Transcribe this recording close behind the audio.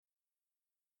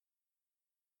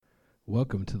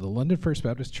Welcome to the London First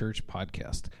Baptist Church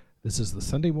podcast. This is the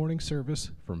Sunday morning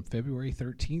service from February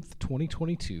 13th,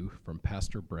 2022 from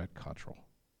Pastor Brett Cottrell.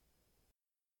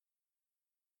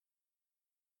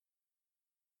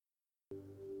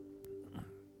 I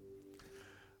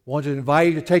want to invite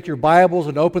you to take your Bibles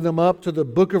and open them up to the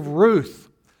book of Ruth.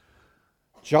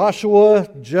 Joshua,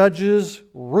 Judges,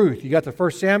 Ruth. You got the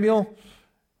 1 Samuel?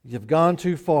 You've gone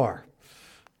too far.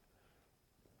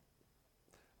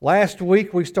 Last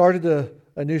week we started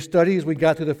a new study as we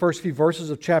got through the first few verses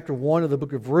of chapter 1 of the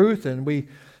book of Ruth, and we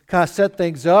kind of set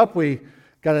things up. We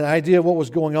got an idea of what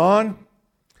was going on.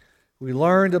 We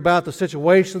learned about the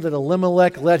situation that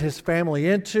Elimelech led his family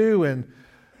into, and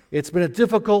it's been a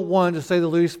difficult one, to say the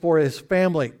least, for his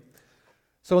family.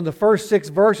 So in the first 6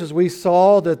 verses, we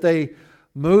saw that they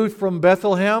moved from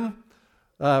Bethlehem,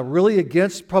 really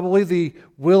against probably the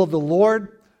will of the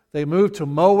Lord. They moved to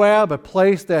Moab, a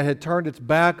place that had turned its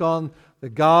back on the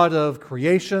God of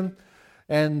creation.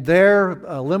 And there,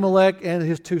 Elimelech and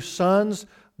his 2 sons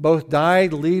both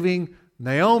died, leaving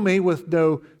Naomi with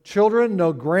no children,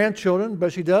 no grandchildren,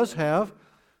 but she does have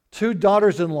 2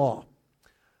 daughters-in-law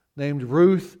named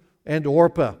Ruth and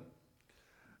Orpah.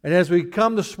 And as we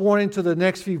come this morning to the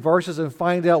next few verses and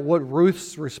find out what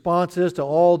Ruth's response is to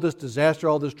all this disaster,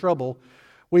 all this trouble,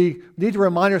 we need to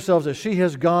remind ourselves that she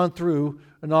has gone through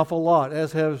an awful lot,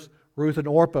 as has Ruth and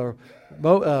Orpah.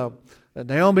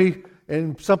 Naomi,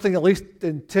 in something at least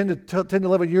in 10 to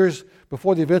 11 years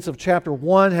before the events of chapter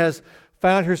 1, has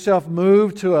found herself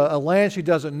moved to a land she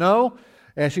doesn't know,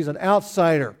 and she's an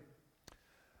outsider.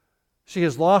 She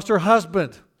has lost her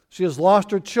husband. She has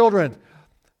lost her children.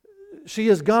 She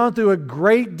has gone through a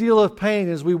great deal of pain.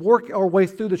 As we work our way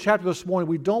through the chapter this morning,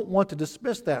 we don't want to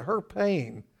dismiss that. Her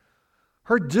pain,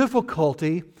 her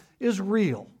difficulty is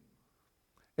real.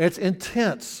 It's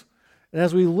intense. And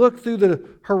as we look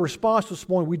through her response this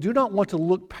morning, we do not want to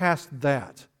look past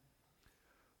that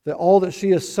all that she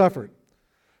has suffered.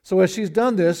 So as she's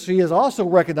done this, she has also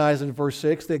recognized in verse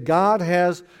 6 that God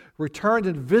has returned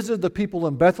and visited the people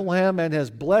in Bethlehem and has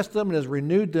blessed them and has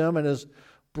renewed them and has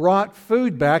brought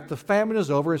food back. The famine is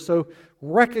over. And so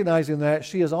recognizing that,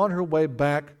 she is on her way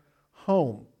back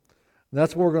home. And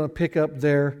that's what we're going to pick up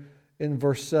there in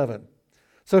verse 7.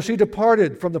 So she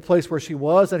departed from the place where she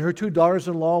was, and her 2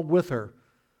 daughters-in-law with her.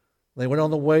 They went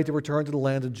on the way to return to the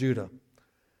land of Judah.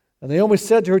 And Naomi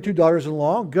said to her 2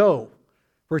 daughters-in-law, "Go,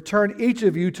 return each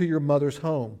of you to your mother's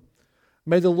home.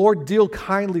 May the Lord deal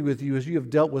kindly with you as you have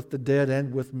dealt with the dead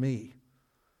and with me.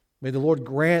 May the Lord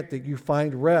grant that you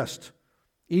find rest,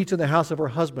 each in the house of her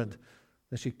husband."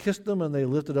 And she kissed them, and they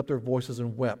lifted up their voices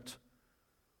and wept.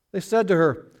 They said to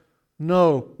her,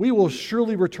 "No, we will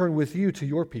surely return with you to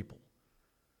your people."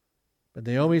 But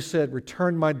Naomi said,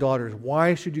 "Return, my daughters.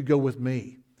 Why should you go with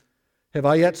me? Have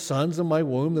I yet sons in my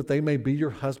womb that they may be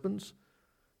your husbands?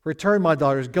 Return, my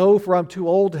daughters. Go, for I'm too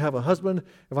old to have a husband.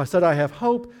 If I said I have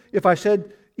hope, if I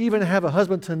said even have a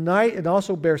husband tonight and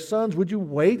also bear sons, would you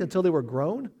wait until they were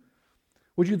grown?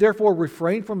 Would you therefore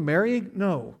refrain from marrying?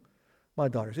 No, my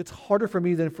daughters, it's harder for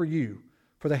me than for you,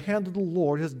 for the hand of the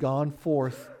Lord has gone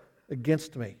forth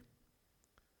against me."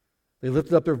 They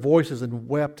lifted up their voices and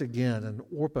wept again, and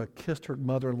Orpah kissed her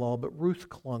mother-in-law, but Ruth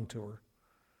clung to her.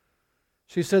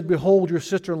 She said, "Behold, your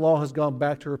sister-in-law has gone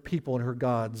back to her people and her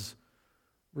gods.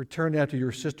 Return now to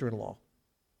your sister-in-law."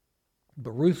 But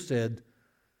Ruth said,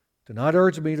 "Do not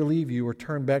urge me to leave you or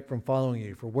turn back from following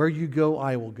you, for where you go,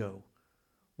 I will go.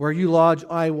 Where you lodge,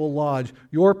 I will lodge.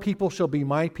 Your people shall be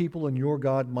my people, and your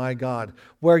God, my God.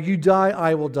 Where you die,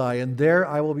 I will die, and there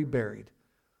I will be buried.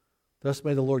 Thus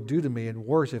may the Lord do to me, and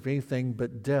worse, if anything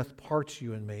but death parts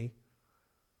you and me."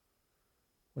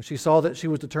 When she saw that she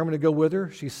was determined to go with her,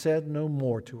 she said no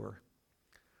more to her.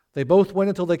 They both went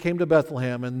until they came to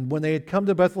Bethlehem, and when they had come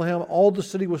to Bethlehem, all the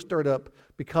city was stirred up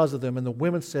because of them, and the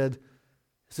women said,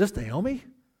 "Is this Naomi?"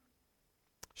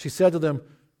 She said to them,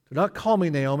 "Do not call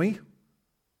me Naomi,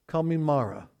 call me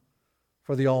Mara,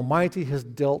 for the Almighty has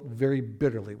dealt very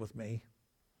bitterly with me.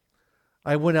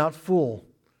 I went out full,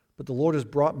 but the Lord has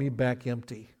brought me back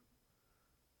empty.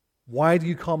 Why do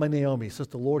you call me Naomi, since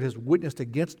the Lord has witnessed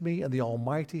against me and the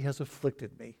Almighty has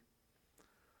afflicted me?"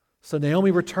 So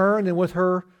Naomi returned, and with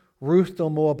her Ruth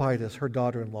the Moabitess, her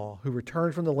daughter-in-law, who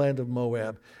returned from the land of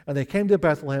Moab. And they came to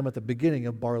Bethlehem at the beginning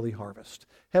of barley harvest.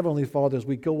 Heavenly Father, as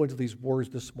we go into these words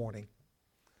this morning,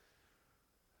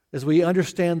 as we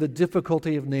understand the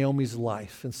difficulty of Naomi's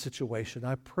life and situation,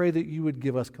 I pray that you would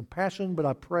give us compassion, but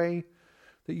I pray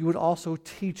that you would also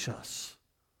teach us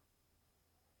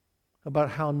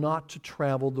about how not to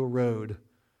travel the road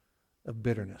of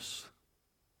bitterness.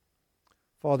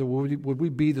 Father, would we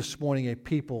be this morning a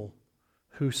people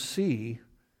who see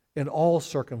in all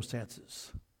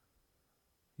circumstances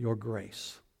your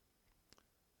grace.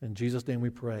 In Jesus' name we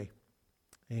pray.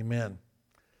 Amen.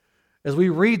 As we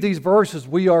read these verses,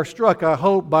 we are struck, I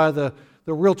hope, by the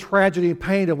real tragedy and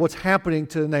pain of what's happening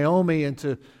to Naomi and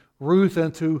to Ruth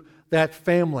and to that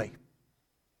family.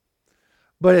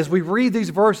 But as we read these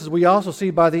verses, we also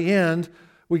see by the end,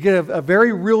 we get a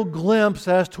very real glimpse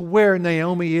as to where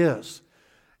Naomi is.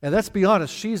 And let's be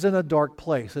honest, she's in a dark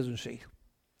place, isn't she?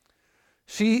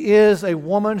 She is a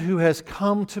woman who has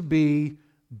come to be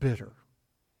bitter.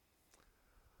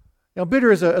 Now,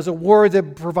 bitter is a word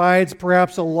that provides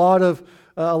perhaps a lot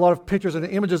of pictures and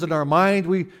images in our mind.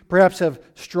 We perhaps have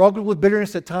struggled with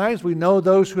bitterness at times. We know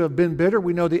those who have been bitter.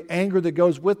 We know the anger that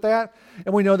goes with that.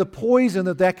 And we know the poison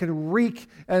that can wreak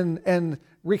and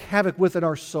wreak havoc within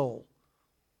our soul.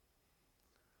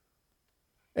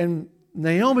 And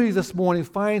Naomi this morning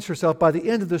finds herself by the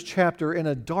end of this chapter in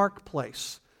a dark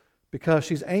place because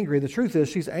she's angry. The truth is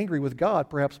she's angry with God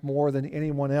perhaps more than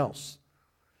anyone else.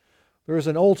 There is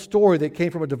an old story that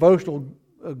came from a devotional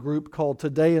group called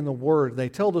Today in the Word. They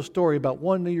tell the story about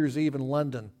one New Year's Eve in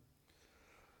London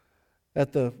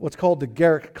at what's called the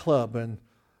Garrick Club. And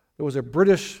there was a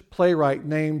British playwright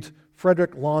named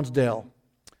Frederick Lonsdale.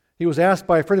 He was asked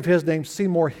by a friend of his named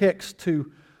Seymour Hicks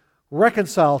to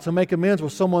reconcile, to make amends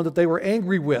with someone that they were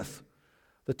angry with.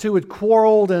 The two had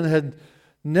quarreled and had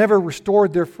never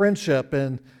restored their friendship.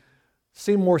 And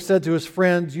Seymour said to his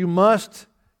friend, "You must,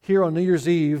 here on New Year's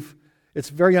Eve, it's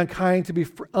very unkind to be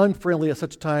unfriendly at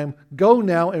such a time. Go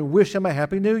now and wish him a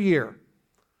Happy New Year."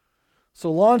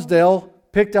 So Lonsdale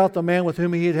picked out the man with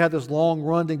whom he had had this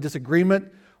long-running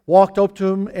disagreement, walked up to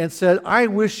him and said, "I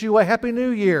wish you a Happy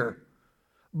New Year,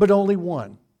 but only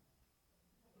one."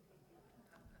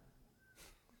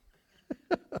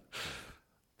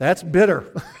 That's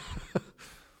bitter.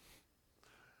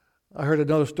 I heard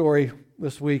another story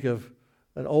this week of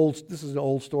this is an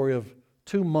old story of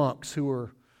two monks who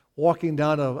were walking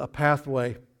down a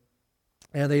pathway,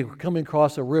 and they were coming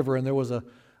across a river, and there was an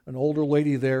older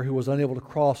lady there who was unable to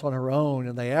cross on her own,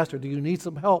 and they asked her, "Do you need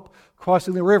some help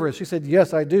crossing the river?" And she said,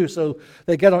 "Yes, I do." So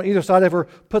they got on either side of her,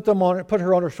 put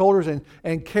her on her shoulders,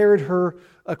 and carried her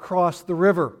across the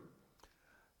river.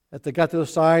 As they got to the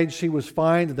side, she was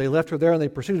fine, and they left her there, and they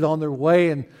proceeded on their way.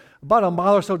 And about a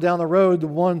mile or so down the road,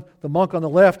 the monk on the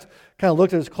left kind of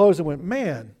looked at his clothes and went,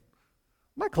 "Man,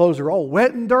 my clothes are all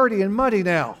wet and dirty and muddy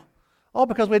now." All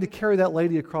because we had to carry that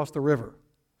lady across the river.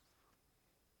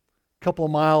 A couple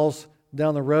of miles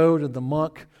down the road, and the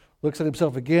monk looks at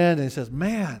himself again and he says,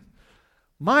 "Man,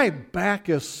 my back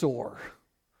is sore.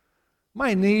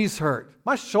 My knees hurt.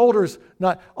 My shoulders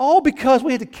not." All because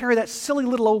we had to carry that silly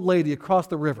little old lady across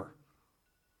the river.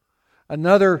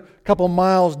 Another couple of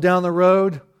miles down the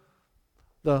road,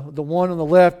 the one on the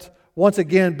left once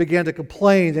again began to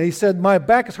complain. And he said, "My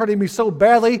back is hurting me so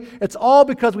badly. It's all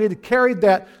because we had to carry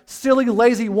that silly,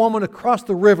 lazy woman across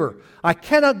the river. I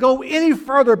cannot go any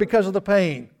further because of the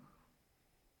pain."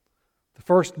 The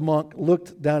first monk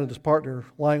looked down at his partner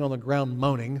lying on the ground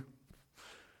moaning.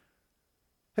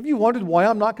 "Have you wondered why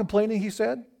I'm not complaining?" he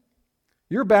said.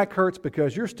 "Your back hurts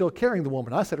because you're still carrying the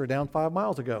woman. I set her down 5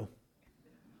 miles ago."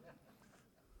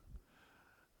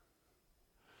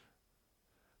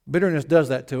 Bitterness does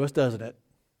that to us, doesn't it?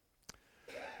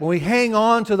 When we hang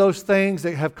on to those things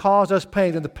that have caused us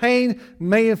pain, and the pain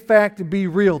may in fact be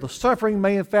real, the suffering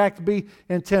may in fact be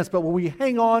intense, but when we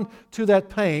hang on to that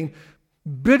pain,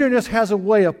 bitterness has a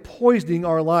way of poisoning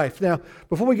our life. Now,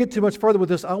 before we get too much further with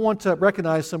this, I want to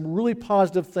recognize some really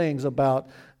positive things about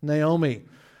Naomi.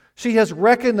 She has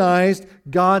recognized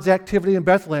God's activity in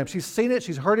Bethlehem. She's seen it,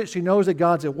 she's heard it, she knows that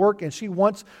God's at work, and she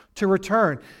wants to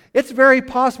return. It's very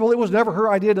possible it was never her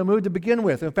idea to move to begin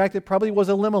with. In fact, it probably was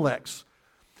Elimelech's.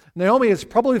 Naomi has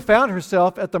probably found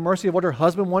herself at the mercy of what her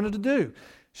husband wanted to do.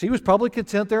 She was probably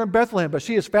content there in Bethlehem, but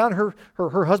she has found her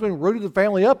husband rooted the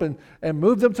family up and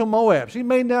moved them to Moab. She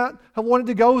may not have wanted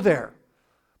to go there,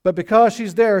 but because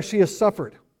she's there, she has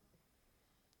suffered.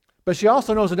 But she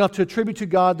also knows enough to attribute to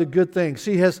God the good things.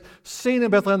 She has seen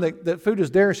in Bethlehem that food is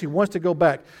there and she wants to go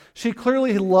back. She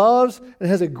clearly loves and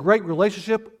has a great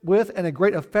relationship with and a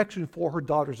great affection for her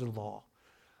daughters-in-law.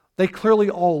 They clearly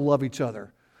all love each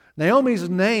other. Naomi's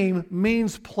name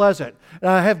means pleasant. And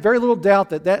I have very little doubt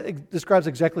that describes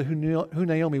exactly who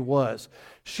Naomi was.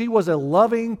 She was a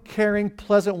loving, caring,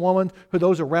 pleasant woman who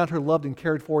those around her loved and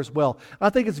cared for as well. I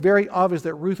think it's very obvious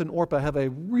that Ruth and Orpah have a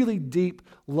really deep,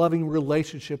 loving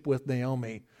relationship with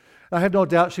Naomi. I have no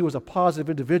doubt she was a positive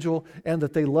individual and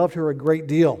that they loved her a great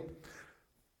deal.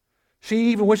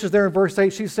 She even wishes there in verse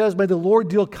 8, she says, may the Lord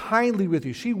deal kindly with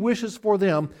you. She wishes for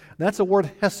them. And that's a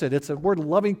word hesed. It's a word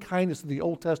loving kindness in the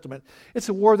Old Testament. It's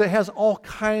a word that has all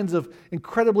kinds of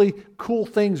incredibly cool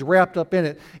things wrapped up in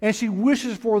it. And she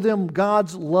wishes for them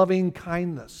God's loving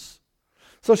kindness.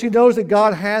 So she knows that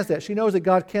God has that. She knows that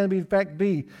God can be, in fact,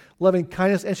 be loving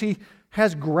kindness. And she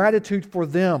has gratitude for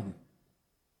them.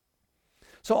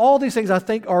 So all these things I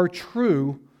think are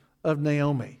true of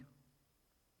Naomi.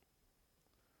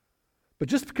 But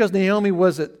just because Naomi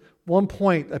was at one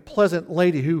point a pleasant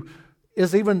lady who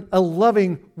is even a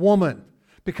loving woman,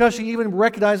 because she even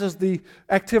recognizes the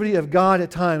activity of God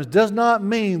at times, does not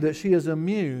mean that she is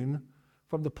immune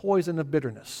from the poison of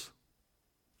bitterness.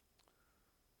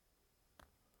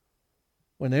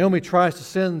 When Naomi tries to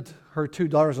send her two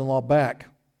daughters-in-law back,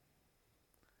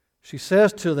 she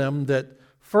says to them that,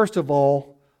 first of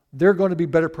all, they're going to be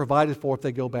better provided for if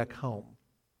they go back home.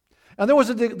 And there was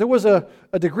a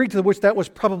degree to which that was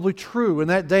probably true in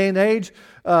that day and age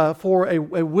for a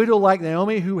widow like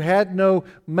Naomi who had no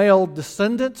male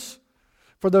descendants.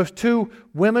 For those two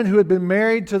women who had been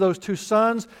married to those two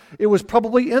sons, it was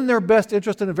probably in their best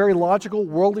interest in a very logical,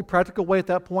 worldly, practical way at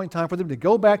that point in time for them to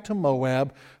go back to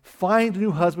Moab, find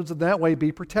new husbands, and that way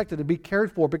be protected and be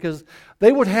cared for, because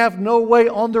they would have no way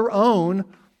on their own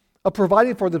of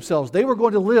providing for themselves. They were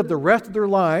going to live the rest of their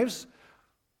lives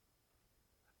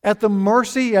at the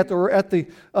mercy,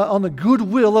 on the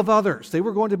goodwill of others. They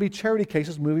were going to be charity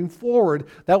cases moving forward.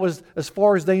 That was as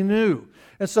far as they knew.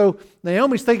 And so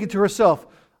Naomi's thinking to herself,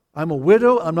 I'm a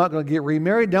widow, I'm not going to get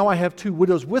remarried, now I have two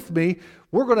widows with me.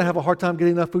 We're going to have a hard time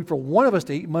getting enough food for one of us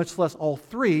to eat, much less all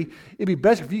three. It'd be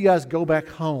best if you guys go back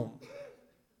home.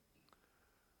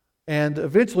 And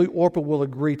eventually Orpah will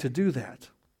agree to do that.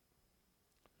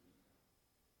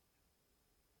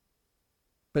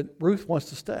 But Ruth wants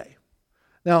to stay.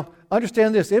 Now,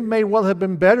 understand this. It may well have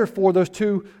been better for those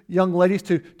two young ladies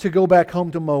to go back home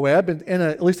to Moab,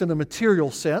 at least in a material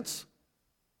sense.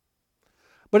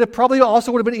 But it probably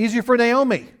also would have been easier for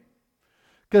Naomi,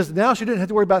 because now she didn't have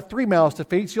to worry about 3 mouths to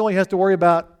feed. She only has to worry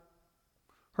about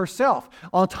herself.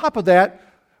 On top of that,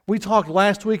 we talked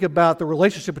last week about the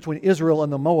relationship between Israel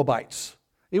and the Moabites.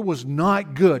 It was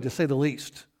not good, to say the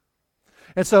least.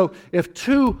 And so if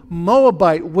two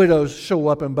Moabite widows show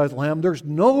up in Bethlehem, there's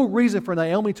no reason for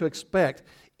Naomi to expect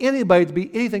anybody to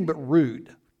be anything but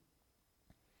rude.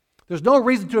 There's no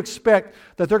reason to expect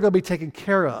that they're going to be taken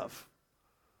care of.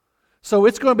 So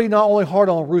it's going to be not only hard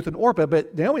on Ruth and Orpah,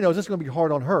 but Naomi knows it's going to be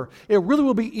hard on her. It really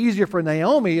will be easier for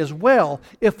Naomi as well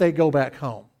if they go back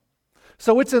home.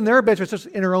 So it's in their best interest,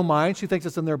 in her own mind. She thinks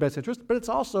it's in their best interest, but it's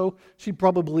also, she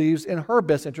probably believes, in her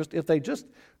best interest if they just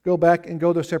go back and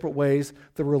go their separate ways,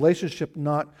 the relationship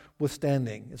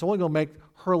notwithstanding. It's only going to make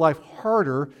her life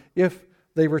harder if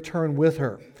they return with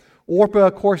her. Orpah,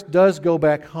 of course, does go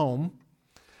back home.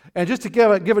 And just to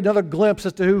give another glimpse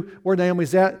as to where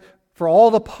Naomi's at, for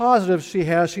all the positives she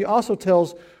has, she also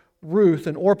tells Ruth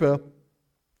and Orpah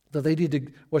that they need to,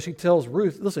 well, she tells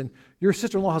Ruth, listen, your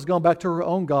sister-in-law has gone back to her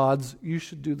own gods. You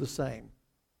should do the same.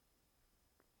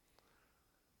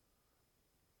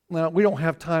 Now, we don't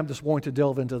have time this morning to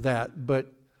delve into that,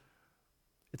 but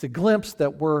it's a glimpse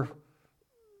that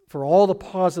for all the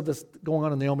positive that's going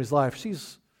on in Naomi's life,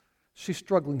 she's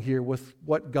struggling here with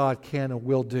what God can and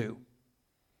will do,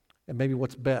 and maybe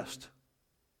what's best.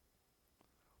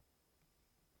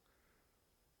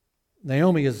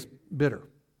 Naomi is bitter.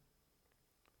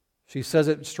 She says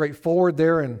it straightforward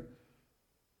there in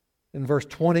verse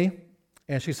 20,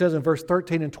 and she says in verse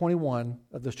 13 and 21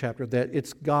 of this chapter that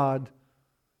it's God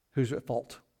who's at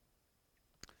fault.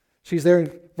 She's there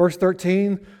in verse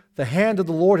 13, the hand of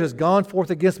the Lord has gone forth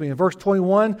against me. In verse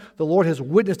 21, the Lord has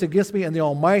witnessed against me, and the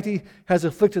Almighty has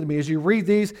afflicted me. As you read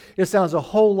these, it sounds a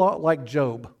whole lot like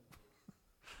Job.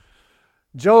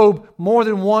 Job, more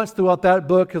than once throughout that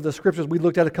book of the scriptures we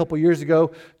looked at a couple years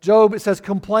ago, Job, it says,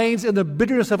 complains in the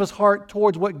bitterness of his heart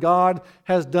towards what God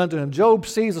has done to him. Job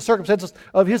sees the circumstances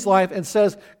of his life and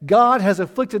says, God has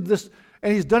afflicted this,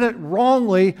 and he's done it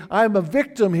wrongly. I'm a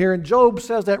victim here. And Job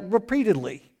says that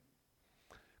repeatedly.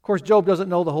 Of course, Job doesn't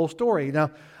know the whole story.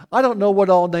 Now, I don't know what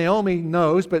all Naomi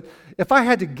knows, but if I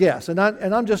had to guess,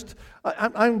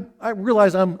 I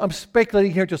realize I'm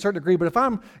speculating here to a certain degree, but if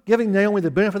I'm giving Naomi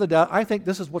the benefit of the doubt, I think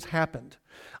this is what's happened.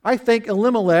 I think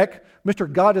Elimelech,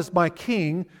 Mr. God is my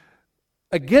king,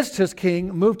 against his king,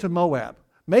 moved to Moab.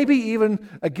 Maybe even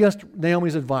against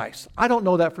Naomi's advice. I don't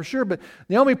know that for sure, but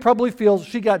Naomi probably feels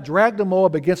she got dragged to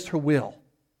Moab against her will,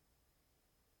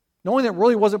 knowing that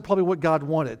really wasn't probably what God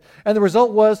wanted. And the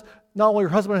result was not only her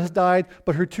husband has died,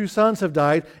 but her 2 sons have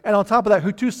died. And on top of that,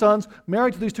 her 2 sons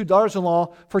married to these 2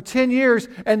 daughters-in-law for 10 years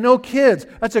and no kids.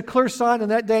 That's a clear sign in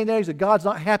that day and age that God's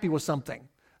not happy with something.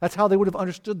 That's how they would have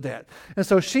understood that. And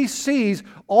so she sees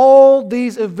all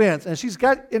these events, and she's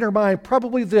got in her mind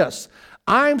probably this: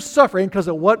 I'm suffering because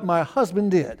of what my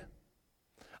husband did.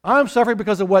 I'm suffering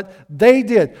because of what they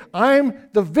did. I'm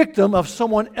the victim of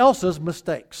someone else's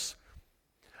mistakes.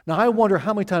 Now, I wonder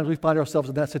how many times we find ourselves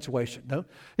in that situation. No?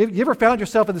 Have you ever found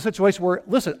yourself in the situation where,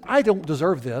 listen, I don't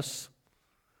deserve this.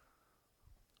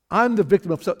 I'm the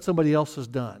victim of what somebody else has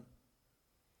done.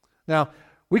 Now,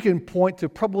 we can point to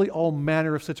probably all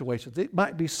manner of situations. It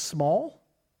might be small.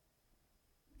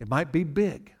 It might be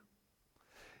big.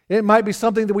 It might be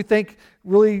something that we think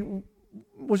really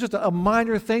was just a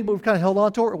minor thing, but we've kind of held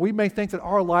on to it. Or we may think that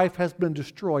our life has been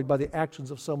destroyed by the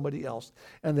actions of somebody else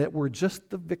and that we're just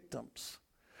the victims.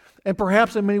 And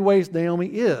perhaps in many ways Naomi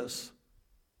is.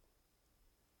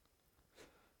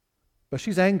 But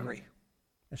she's angry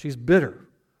and she's bitter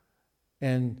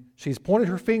and she's pointed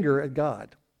her finger at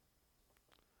God.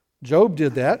 Job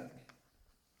did that.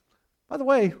 By the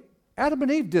way, Adam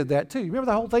and Eve did that too. You remember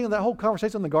that whole thing, that whole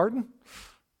conversation in the garden?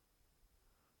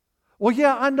 Well,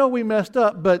 yeah, I know we messed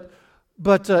up, but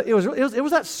it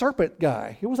was that serpent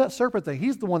guy. It was that serpent thing.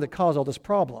 He's the one that caused all this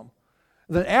problem.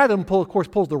 And then Adam, of course,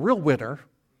 pulls the real winner.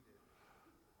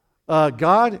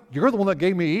 God, you're the one that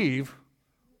gave me Eve.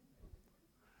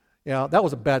 Yeah, that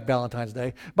was a bad Valentine's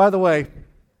Day. By the way,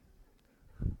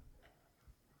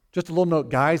 just a little note,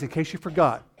 guys, in case you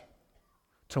forgot.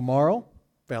 Tomorrow,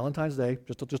 Valentine's Day,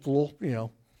 just a little,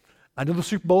 I know the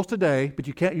Super Bowl's today, but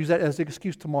you can't use that as an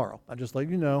excuse tomorrow. I'm just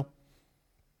letting you know.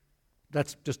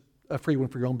 That's just a free one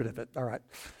for your own benefit. All right.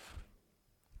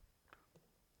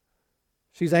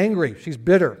 She's angry. She's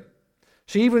bitter.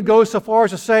 She even goes so far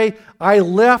as to say, I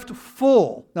left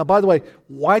full. Now, by the way,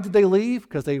 why did they leave?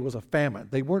 Because there was a famine.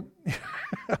 They weren't.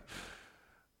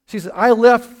 She said, I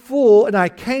left full and I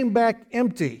came back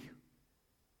empty.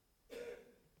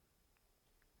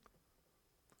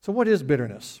 So what is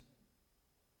bitterness?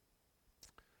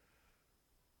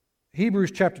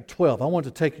 Hebrews chapter 12. I want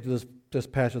to take you to this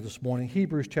passage this morning.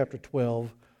 Hebrews chapter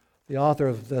 12. The author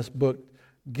of this book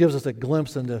gives us a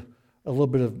glimpse into a little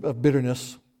bit of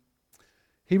bitterness.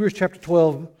 Hebrews chapter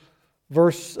 12,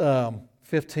 verse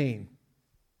 15.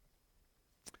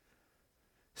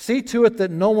 See to it that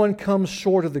no one comes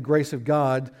short of the grace of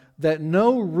God, that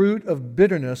no root of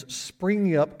bitterness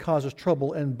springing up causes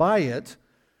trouble, and by it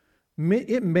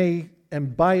many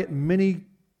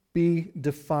be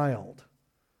defiled.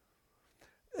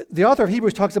 The author of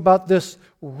Hebrews talks about this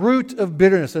root of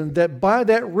bitterness, and that by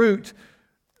that root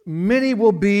many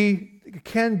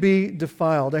can be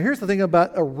defiled. Now here's the thing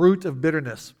about a root of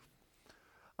bitterness.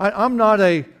 I'm not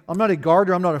a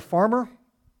gardener, I'm not a farmer.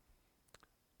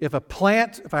 If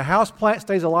a house plant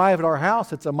stays alive at our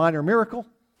house, it's a minor miracle.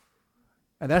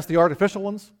 And that's the artificial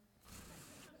ones.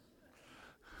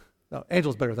 No,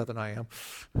 Angel's better at that than I am.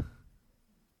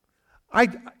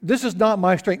 This is not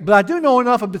my strength, but I do know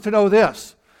enough to know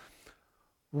this.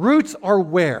 Roots are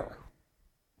where?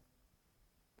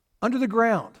 Under the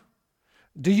ground.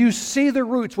 Do you see the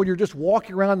roots when you're just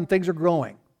walking around and things are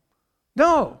growing?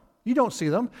 No, you don't see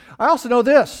them. I also know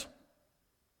this.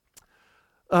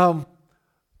 The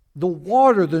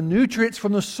water, the nutrients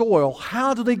from the soil,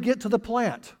 how do they get to the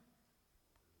plant?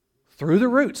 Through the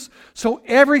roots. So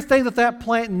everything that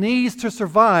plant needs to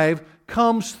survive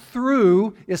comes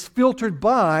through, is filtered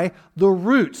by the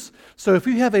roots. So if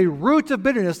you have a root of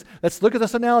bitterness, let's look at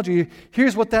this analogy.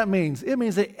 Here's what that means. It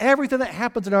means that everything that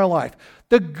happens in our life,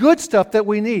 the good stuff that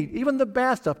we need, even the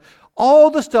bad stuff, all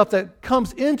the stuff that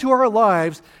comes into our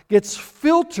lives gets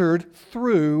filtered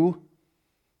through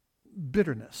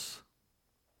bitterness.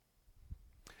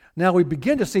 Now we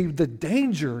begin to see the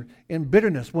danger in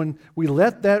bitterness when we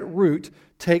let that root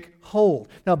take hold.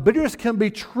 Now bitterness can be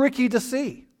tricky to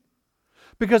see.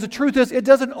 Because the truth is, it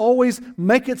doesn't always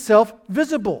make itself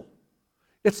visible.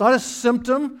 It's not a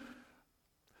symptom.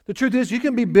 The truth is, you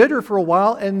can be bitter for a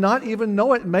while and not even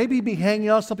know it. Maybe be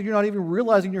hanging on to something you're not even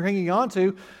realizing you're hanging on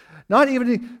to. Not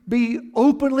even be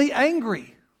openly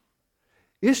angry.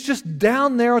 It's just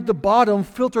down there at the bottom,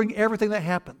 filtering everything that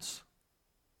happens.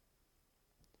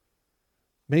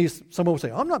 Someone will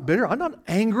say, I'm not bitter. I'm not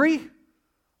angry.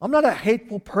 I'm not a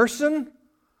hateful person.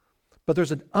 But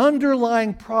there's an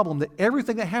underlying problem that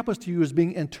everything that happens to you is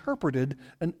being interpreted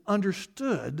and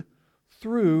understood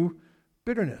through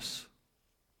bitterness.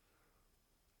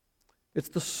 It's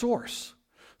the source.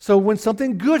 So when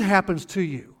something good happens to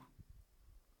you,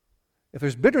 if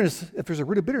there's bitterness, if there's a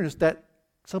root of bitterness, that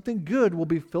something good will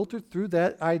be filtered through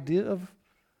that idea of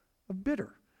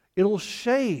bitter. It'll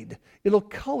shade. It'll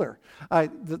color. The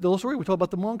little story we told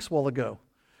about the monks a while ago.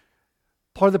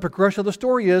 Part of the progression of the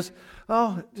story is,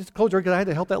 oh, just close her because I had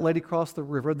to help that lady cross the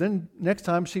river. Then next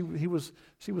time she was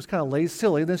kind of lazy,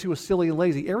 silly. Then she was silly and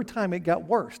lazy. Every time it got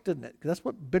worse, didn't it? Because that's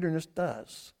what bitterness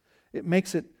does. It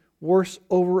makes it worse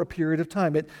over a period of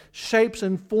time. It shapes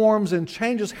and forms and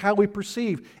changes how we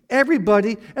perceive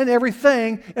everybody and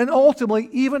everything, and ultimately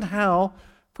even how,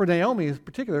 for Naomi in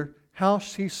particular, how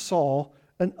she saw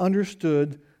and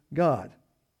understood God.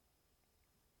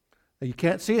 Now, you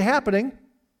can't see it happening.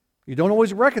 You don't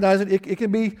always recognize it. It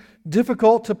can be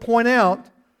difficult to point out,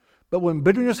 but when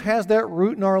bitterness has that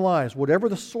root in our lives, whatever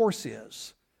the source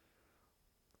is,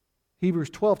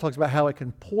 Hebrews 12 talks about how it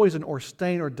can poison or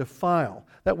stain or defile.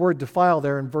 That word defile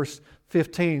there in verse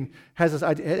 15 has this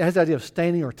idea, it has the idea of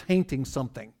staining or tainting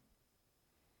something.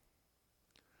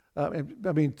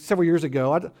 Several years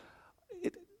ago, I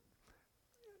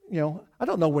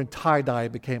don't know when tie-dye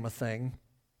became a thing.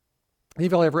 Any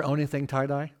of y'all ever own anything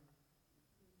tie-dye?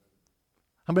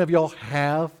 How many of y'all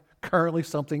have currently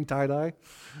something tie-dye?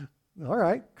 All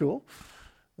right, cool.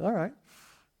 All right.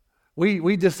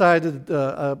 We decided,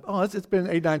 it's been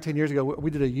 8, 9, 10 years ago, we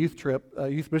did a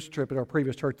youth mission trip at our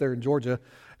previous church there in Georgia,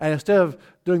 and instead of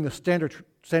doing the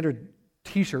standard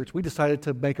T-shirts, we decided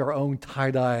to make our own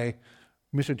tie-dye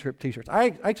mission trip T-shirts.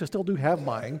 I actually still do have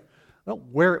mine. I don't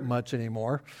wear it much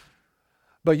anymore.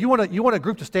 But you want a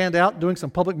group to stand out doing some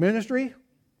public ministry?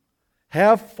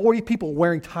 Have 40 people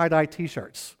wearing tie-dye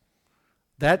T-shirts.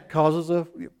 That causes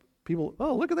people,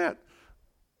 oh, look at that.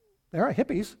 They're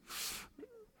hippies.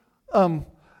 Of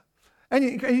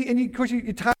course,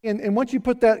 you tie in, and once you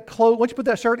put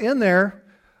that shirt in there,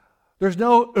 there's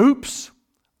no, oops,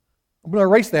 I'm going to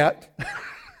erase that.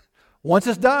 Once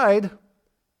it's dyed,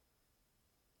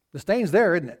 the stain's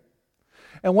there, isn't it?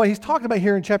 And what he's talking about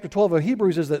here in chapter 12 of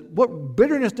Hebrews is that what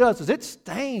bitterness does is it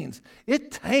stains, it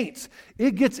taints,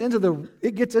 it gets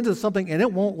into something and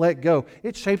it won't let go.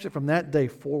 It shapes it from that day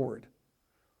forward.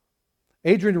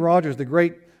 Adrian Rogers, the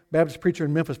great Baptist preacher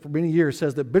in Memphis for many years,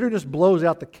 says that bitterness blows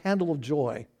out the candle of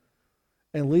joy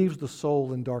and leaves the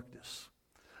soul in darkness.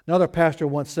 Another pastor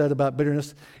once said about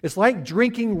bitterness, it's like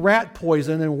drinking rat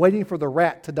poison and waiting for the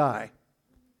rat to die.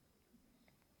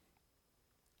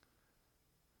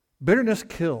 Bitterness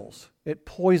kills, it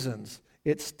poisons,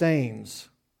 it stains.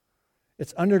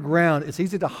 It's underground, it's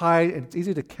easy to hide, it's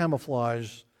easy to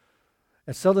camouflage.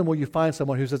 And seldom will you find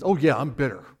someone who says, oh yeah, I'm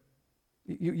bitter.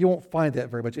 You won't find that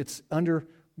very much. It's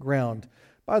underground.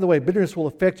 By the way, bitterness will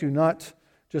affect you not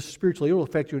just spiritually, it will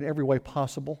affect you in every way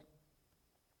possible.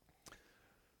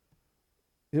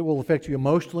 It will affect you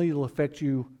emotionally, it will affect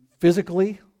you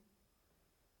physically.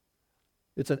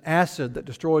 It's an acid that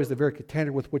destroys the very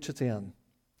container with which it's in.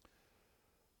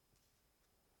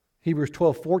 Hebrews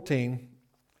 12:14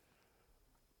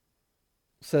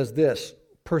 says this,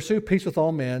 pursue peace with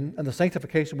all men and the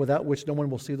sanctification without which no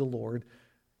one will see the Lord,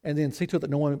 and then see to it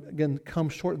that no one, again,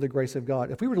 comes short of the grace of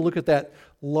God. If we were to look at that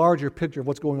larger picture of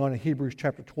what's going on in Hebrews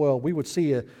chapter 12, we would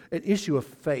see an issue of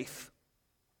faith.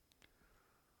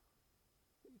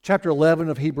 Chapter 11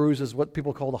 of Hebrews is what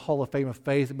people call the Hall of Fame of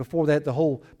Faith. And before that, the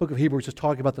whole book of Hebrews is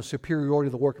talking about the superiority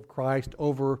of the work of Christ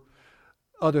over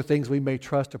other things we may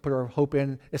trust or put our hope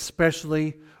in,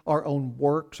 especially our own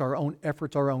works, our own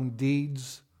efforts, our own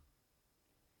deeds.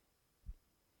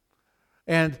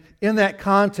 And in that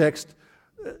context,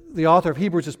 the author of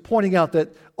Hebrews is pointing out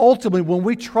that ultimately when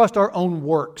we trust our own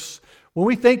works, when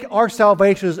we think our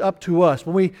salvation is up to us,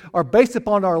 when we are based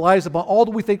upon our lives, upon all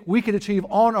that we think we can achieve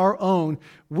on our own,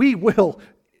 we will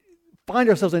find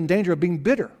ourselves in danger of being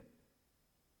bitter.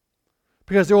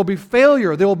 Because there will be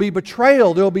failure, there will be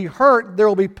betrayal, there will be hurt, there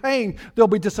will be pain, there will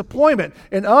be disappointment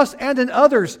in us and in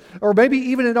others, or maybe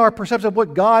even in our perception of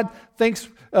what God thinks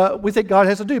we think God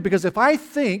has to do. Because if I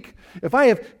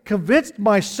have convinced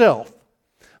myself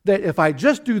that if I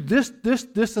just do this,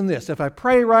 and this, if I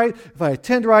pray right, if I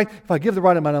attend right, if I give the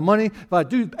right amount of money, if I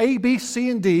do A, B, C,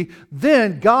 and D,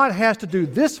 then God has to do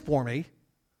this for me,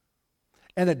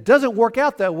 and it doesn't work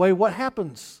out that way, what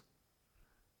happens?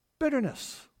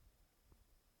 Bitterness.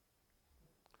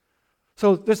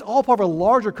 So this is all part of a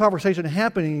larger conversation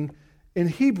happening in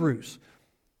Hebrews.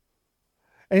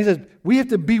 And he says, we have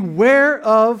to beware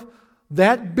of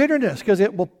that bitterness because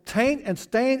it will taint and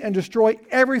stain and destroy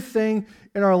everything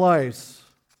in our lives.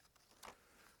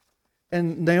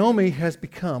 And Naomi has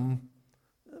become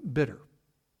bitter.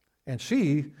 And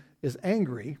she is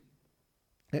angry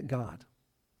at God.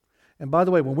 And by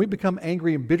the way, when we become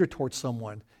angry and bitter towards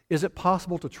someone, is it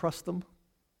possible to trust them?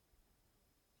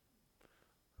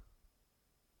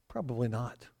 Probably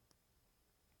not.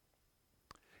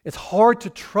 It's hard to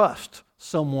trust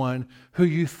someone who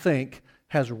you think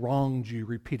has wronged you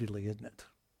repeatedly, isn't it?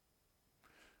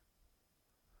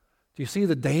 Do you see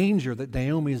the danger that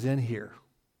Naomi is in here?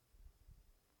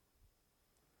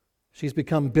 She's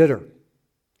become bitter.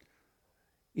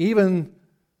 Even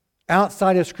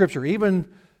outside of Scripture, even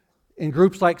in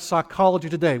groups like Psychology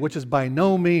Today, which is by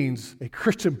no means a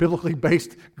Christian biblically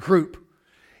based group,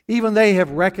 even they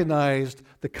have recognized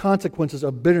the consequences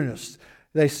of bitterness.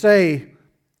 They say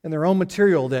in their own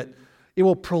material that it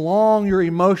will prolong your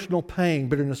emotional pain,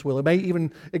 bitterness will. It may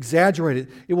even exaggerate it.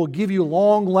 It will give you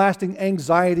long-lasting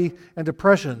anxiety and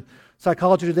depression.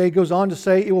 Psychology Today goes on to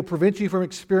say it will prevent you from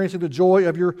experiencing the joy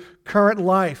of your current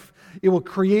life. It will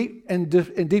create and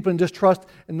deepen distrust,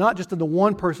 and not just in the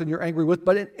one person you're angry with,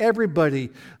 but in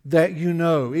everybody that you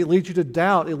know. It leads you to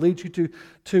doubt. It leads you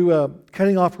to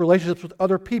cutting off relationships with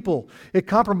other people. It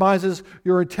compromises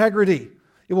your integrity.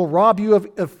 It will rob you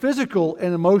of physical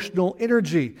and emotional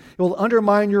energy. It will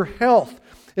undermine your health.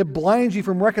 It blinds you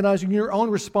from recognizing your own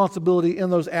responsibility in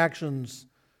those actions.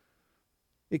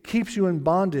 It keeps you in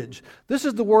bondage. This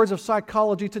is the words of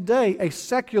Psychology Today, a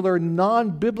secular,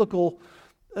 non-biblical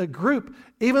group.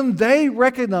 Even they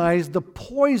recognize the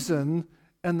poison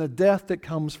and the death that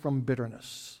comes from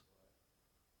bitterness.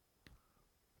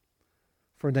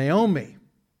 For Naomi,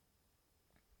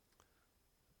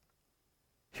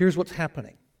 here's what's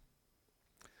happening.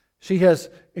 She has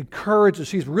encouraged,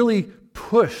 she's really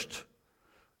pushed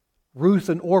Ruth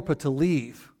and Orpah to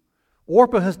leave.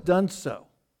 Orpah has done so.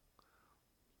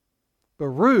 But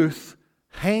Ruth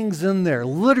hangs in there,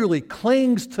 literally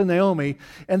clings to Naomi.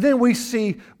 And then we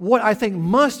see what I think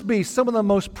must be some of the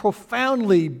most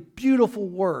profoundly beautiful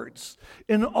words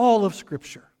in all of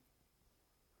Scripture.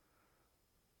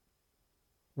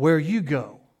 Where you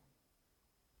go,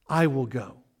 I will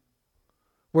go.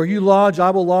 Where you lodge, I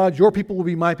will lodge. Your people will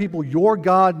be my people. Your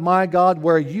God, my God.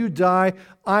 Where you die,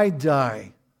 I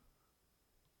die.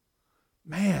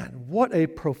 Man, what a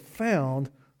profound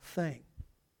thing.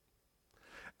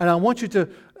 And I want you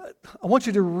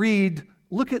to read,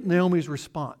 look at Naomi's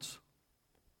response.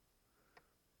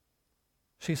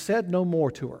 She said no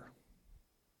more to her.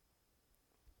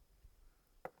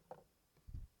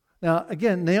 Now,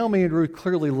 again, Naomi and Ruth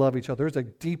clearly love each other. There's a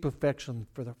deep affection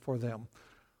for them.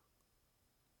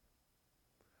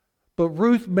 But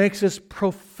Ruth makes this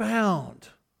profound,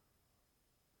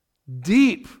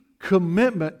 deep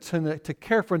commitment to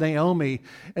care for Naomi.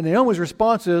 And Naomi's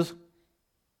response is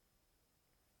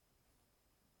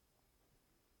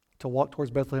to walk towards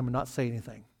Bethlehem and not say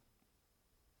anything.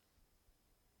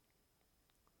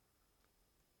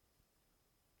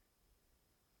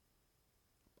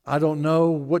 I don't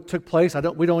know what took place.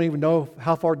 We don't even know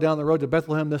how far down the road to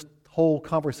Bethlehem this whole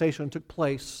conversation took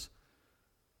place.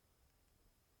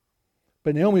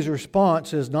 But Naomi's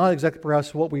response is not exactly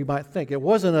perhaps what we might think. It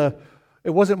wasn't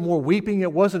more weeping.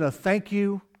 It wasn't a thank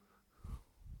you.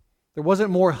 There wasn't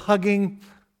more hugging.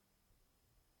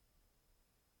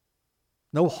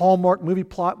 No Hallmark movie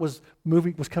plot was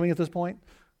coming at this point.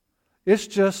 It's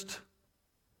just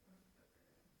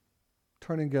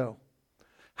turn and go.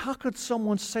 How could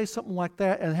someone say something like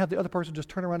that and have the other person just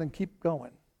turn around and keep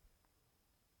going?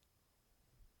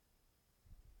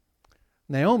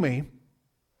 Naomi,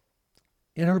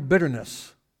 in her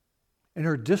bitterness, in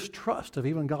her distrust of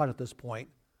even God at this point,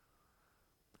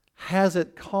 has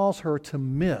it caused her to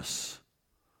miss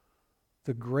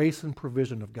the grace and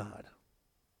provision of God.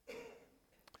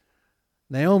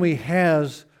 Naomi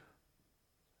has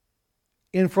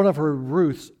in front of her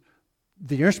Ruth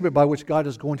the instrument by which God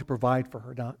is going to provide for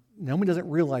her. Now, Naomi doesn't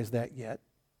realize that yet.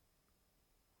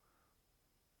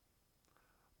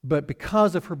 But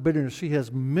because of her bitterness, she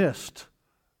has missed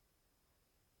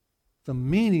the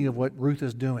meaning of what Ruth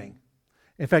is doing.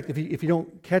 In fact, if you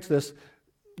don't catch this,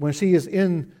 when she is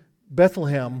in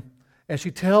Bethlehem and she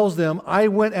tells them, I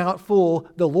went out full,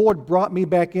 the Lord brought me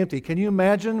back empty. Can you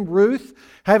imagine Ruth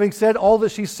having said all that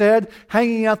she said,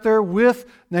 hanging out there with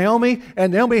Naomi,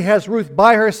 and Naomi has Ruth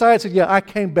by her side and said, yeah, I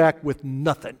came back with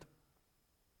nothing.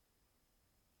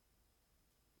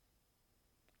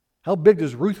 How big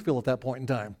does Ruth feel at that point in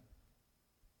time?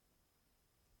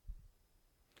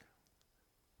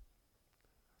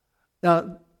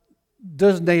 Now,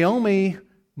 does Naomi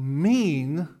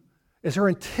mean, is her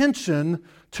intention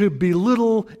to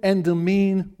belittle and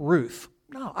demean Ruth?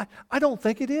 No, I don't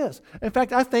think it is. In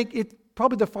fact, I think it's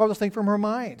probably the farthest thing from her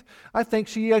mind. I think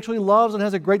she actually loves and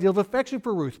has a great deal of affection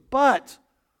for Ruth. But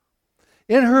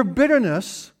in her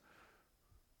bitterness,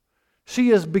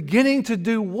 she is beginning to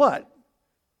do what?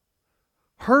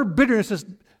 Her bitterness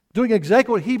Doing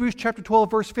exactly what Hebrews chapter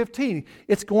 12, verse 15.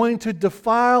 It's going to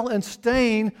defile and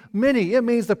stain many. It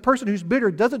means the person who's bitter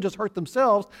doesn't just hurt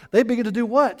themselves. They begin to do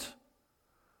what?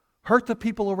 Hurt the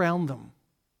people around them.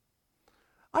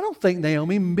 I don't think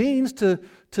Naomi means to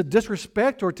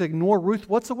disrespect or to ignore Ruth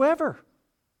whatsoever.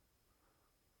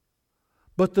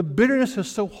 But the bitterness has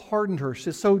so hardened her,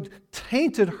 it's so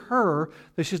tainted her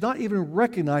that she's not even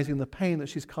recognizing the pain that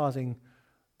she's causing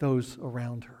those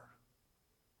around her.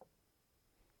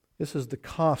 This is the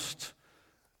cost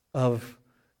of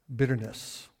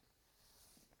bitterness.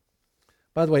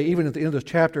 By the way, even at the end of this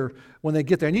chapter, when they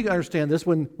get there, and you can understand this,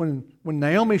 when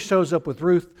Naomi shows up with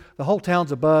Ruth, the whole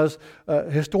town's abuzz.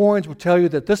 Historians will tell you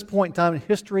that at this point in time in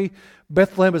history,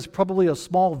 Bethlehem is probably a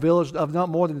small village of not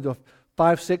more than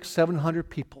 500, 600, 700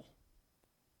 people.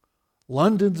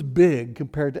 London's big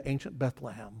compared to ancient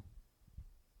Bethlehem.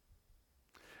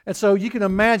 And so you can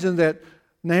imagine that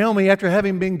Naomi, after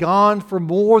having been gone for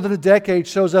more than a decade,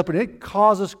 shows up and it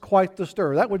causes quite the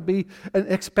stir. That would be an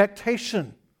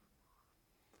expectation.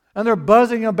 And they're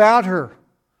buzzing about her.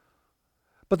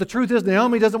 But the truth is,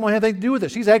 Naomi doesn't want to have anything to do with it.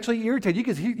 She's actually irritated.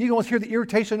 You can almost hear the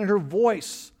irritation in her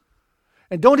voice.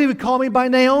 And don't even call me by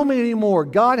Naomi anymore.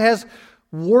 God has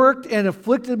worked and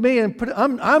afflicted me, and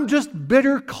I'm just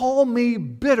bitter. Call me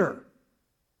bitter.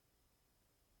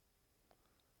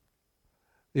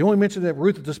 The only mention of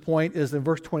Ruth at this point is in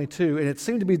verse 22, and it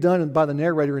seemed to be done by the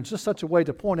narrator in just such a way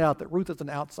to point out that Ruth is an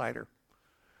outsider.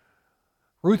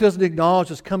 Ruth isn't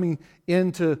acknowledged as coming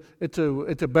into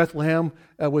Bethlehem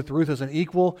with Ruth as an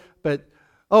equal, but,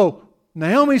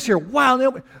 Naomi's here. Wow,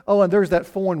 Naomi. Oh, and there's that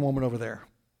foreign woman over there.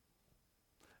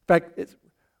 In fact, it's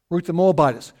Ruth the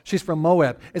Moabitess. She's from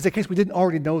Moab. It's in case we didn't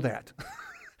already know that.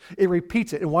 It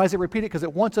repeats it. And why does it repeat it? Because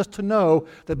it wants us to know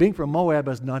that being from Moab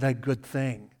is not a good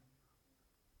thing.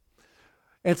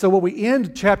 And so what we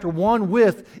end chapter 1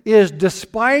 with is,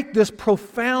 despite this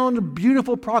profound,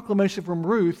 beautiful proclamation from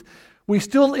Ruth, we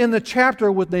still end the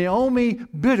chapter with Naomi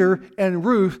bitter and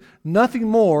Ruth nothing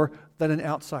more than an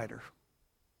outsider.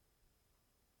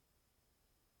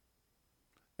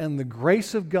 And the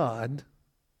grace of God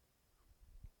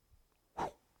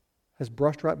has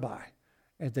brushed right by,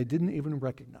 and they didn't even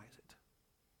recognize it.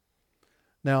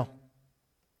 Now,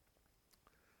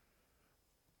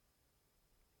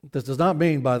 this does not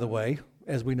mean, by the way,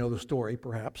 as we know the story,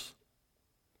 perhaps,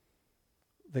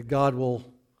 that God will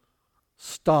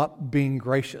stop being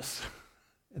gracious.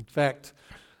 In fact,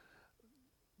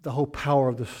 the whole power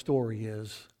of the story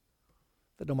is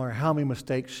that no matter how many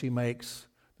mistakes she makes,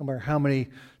 no matter how many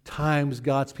times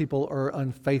God's people are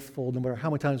unfaithful, no matter how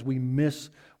many times we miss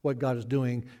what God is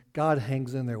doing, God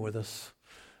hangs in there with us,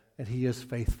 and He is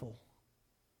faithful.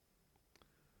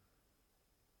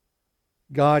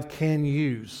 God can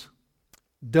use,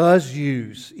 does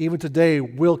use, even today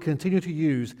will continue to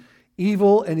use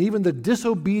evil and even the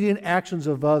disobedient actions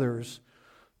of others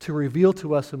to reveal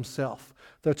to us Himself.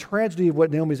 The tragedy of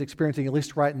what Naomi is experiencing, at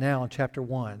least right now in chapter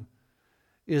 1,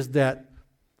 is that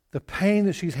the pain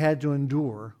that she's had to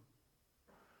endure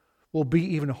will be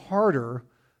even harder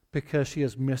because she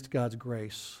has missed God's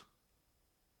grace.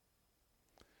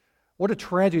 What a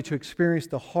tragedy to experience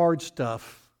the hard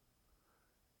stuff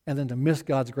and then to miss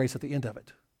God's grace at the end of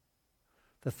it.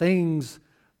 The things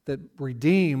that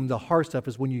redeem the hard stuff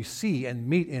is when you see and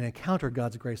meet and encounter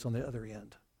God's grace on the other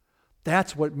end.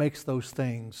 That's what makes those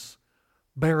things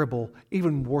bearable,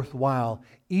 even worthwhile,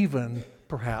 even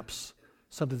perhaps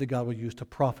something that God will use to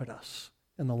profit us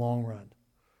in the long run.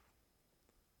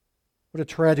 What a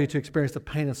tragedy to experience the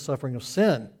pain and suffering of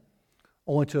sin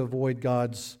only to avoid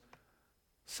God's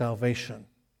salvation.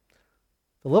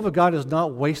 The love of God is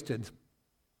not wasted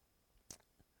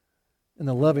in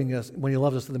the loving us when He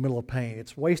loves us in the middle of pain.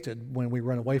 It's wasted when we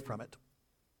run away from it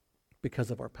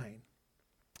because of our pain.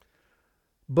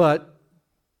 But,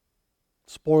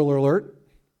 spoiler alert,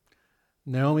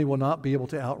 Naomi will not be able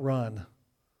to outrun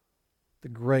the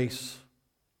grace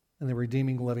and the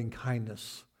redeeming loving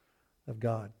kindness of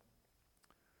God.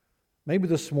 Maybe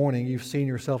this morning you've seen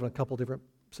yourself in a couple different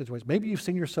situations. Maybe you've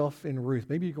seen yourself in Ruth.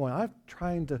 Maybe you're going, I'm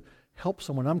trying to help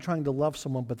someone. I'm trying to love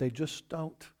someone, but they just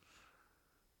don't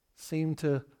seem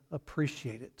to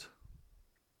appreciate it.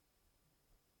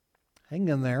 Hang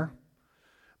in there.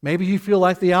 Maybe you feel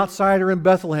like the outsider in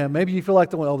Bethlehem. Maybe you feel like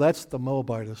the one, that's the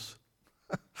Moabitess.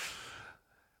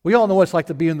 We all know what it's like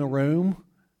to be in the room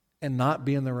and not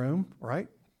be in the room, right?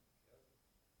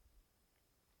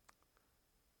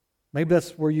 Maybe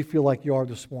that's where you feel like you are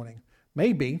this morning.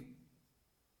 Maybe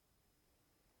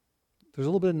there's a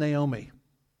little bit of Naomi.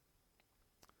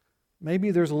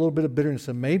 Maybe there's a little bit of bitterness,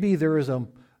 and maybe there is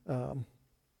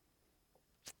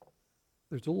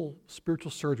there's a little spiritual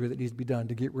surgery that needs to be done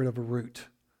to get rid of a root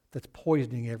that's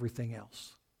poisoning everything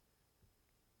else.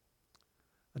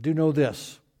 I do know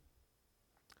this.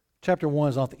 Chapter 1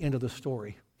 is not the end of the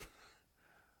story.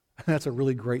 That's a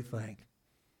really great thing.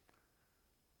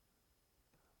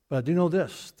 But I do know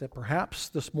this, that perhaps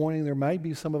this morning there might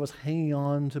be some of us hanging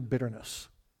on to bitterness.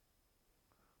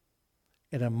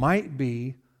 And it might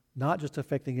be not just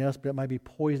affecting us, but it might be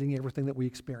poisoning everything that we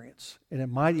experience. And it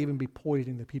might even be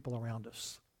poisoning the people around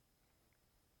us.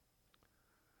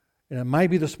 And it might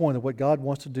be this morning that what God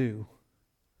wants to do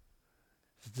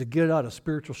is to get out a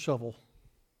spiritual shovel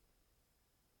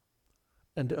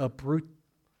and to uproot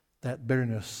that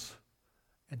bitterness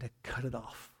and to cut it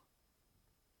off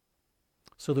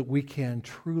so that we can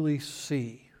truly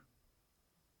see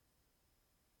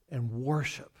and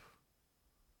worship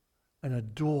and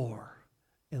adore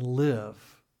and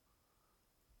live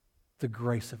the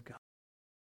grace of God.